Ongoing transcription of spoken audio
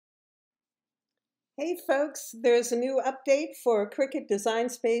Hey folks, there's a new update for Cricut Design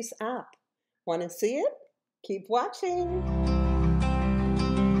Space app. Want to see it? Keep watching.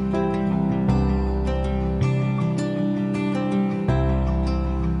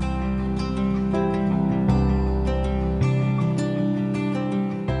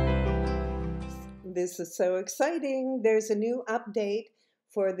 This is so exciting. There's a new update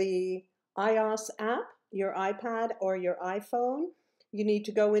for the iOS app, your iPad or your iPhone. You need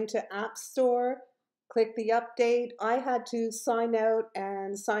to go into App Store, click the update. I had to sign out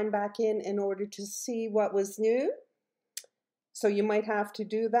and sign back in order to see what was new. So you might have to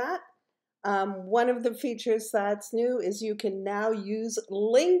do that. One of the features that's new is you can now use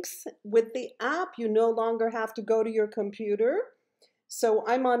links with the app. You no longer have to go to your computer. So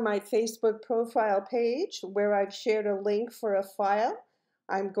I'm on my Facebook profile page where I've shared a link for a file.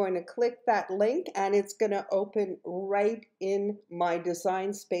 I'm going to click that link and it's going to open right in my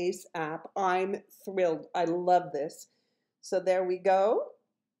Design Space app. I'm thrilled. I love this. So there we go.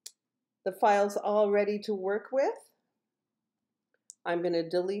 The file's all ready to work with. I'm going to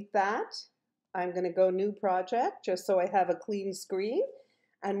delete that. I'm going to go new project just so I have a clean screen.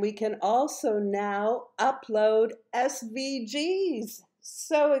 And we can also now upload SVGs.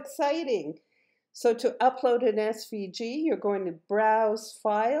 So exciting. So to upload an SVG, you're going to browse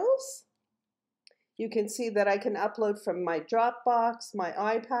files. You can see that I can upload from my Dropbox, my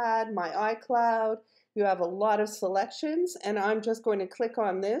iPad, my iCloud. You have a lot of selections, and I'm just going to click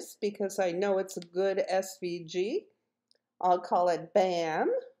on this because I know it's a good SVG. I'll call it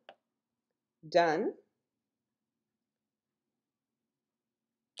BAM. Done.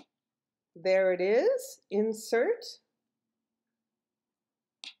 There it is. Insert.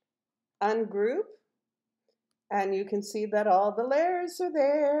 Ungroup. And you can see that all the layers are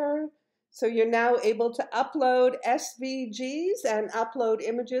there. So you're now able to upload SVGs and upload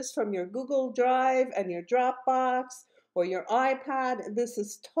images from your Google Drive and your Dropbox or your iPad. This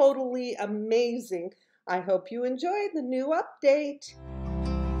is totally amazing. I hope you enjoyed the new update.